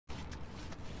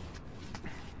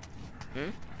Hmm?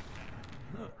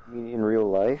 You mean in real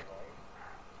life?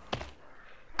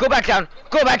 Go back down!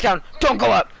 Go back down! Don't go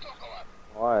up!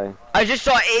 Why? I just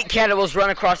saw 8 cannibals run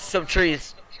across some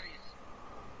trees.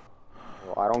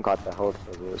 Well, I don't got the health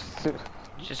for this.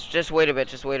 Just wait a bit,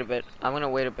 just wait a bit. I'm gonna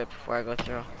wait a bit before I go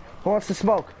through. Who wants to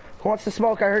smoke? Who wants to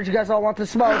smoke? I heard you guys all want to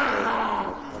smoke.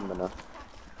 I'm gonna...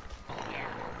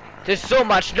 There's so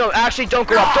much. No, actually, don't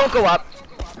go up. Don't go up.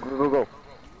 Go.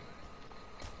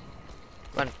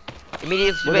 Run.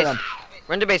 Immediately to Look at base. them.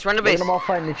 Run to base. Run to Look at base. them all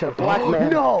fighting each other. Black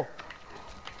man. No!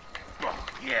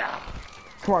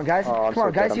 Come on, guys. Oh, Come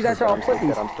on, guys. You guys are all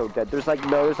pussies. I'm so dead. There's like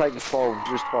 12.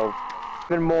 There's 12.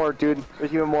 Even more, dude.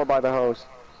 There's even more by the house.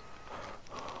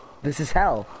 This is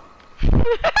hell.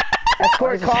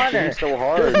 Escort Connor. So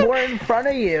hard. There's more in front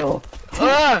of you.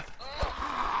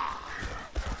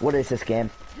 What is this game?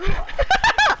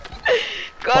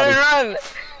 Gotta run.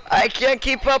 I can't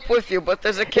keep up with you, but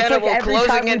there's a cannibal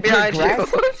closing in behind you.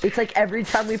 It's like every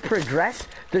time we progress,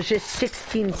 there's just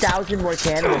 16,000 more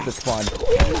cannibals that spawn.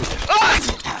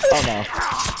 Oh no.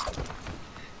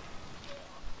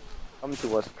 Come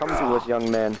to us, young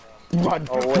man. Run,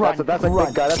 Oh, wait, run, that's a run.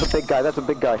 big guy. That's a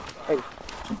big guy. Hey,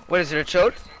 What is it, a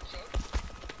chode?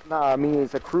 nah, I mean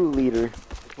it's a crew leader.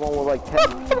 It's one with like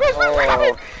 10.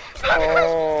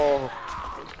 Oh.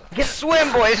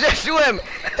 Swim, boys, swim!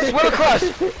 Swim across!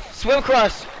 Swim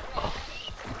across!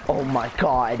 Oh my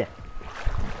god.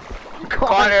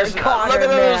 Connor, look at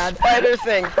man. those spider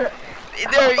thing.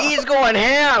 He's going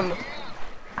ham.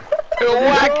 They're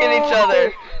whacking each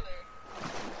other.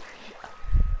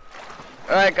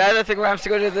 All right, guys, I think we're gonna have to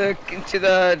go to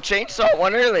the chainsaw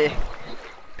one early.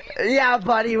 Yeah,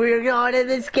 buddy, we're going in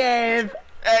this cave.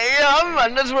 Hey, yeah,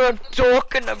 man, that's what I'm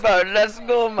talking about. Let's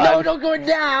go, man. No, don't go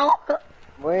now.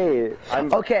 Wait,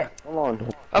 I'm Okay. Hold on.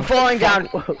 I'm falling down.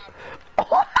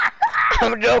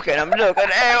 I'm joking. Hey,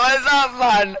 what's up,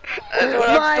 man? That's what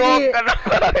I'm talking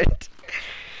about.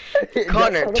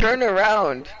 Connor, turn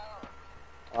around.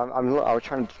 I was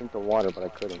trying to drink the water, but I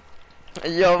couldn't.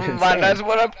 Yo, man, that's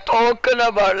what I'm talking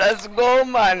about. Let's go,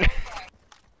 man.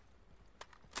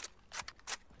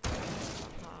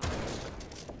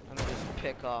 Let me just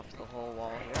pick off the whole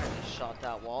wall here. I just shot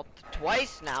that wall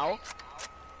twice now.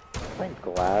 Like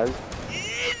glass.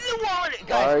 Is the wall? Guys,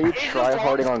 Why are you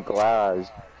tryharding on glass?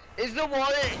 Is the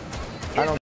wall?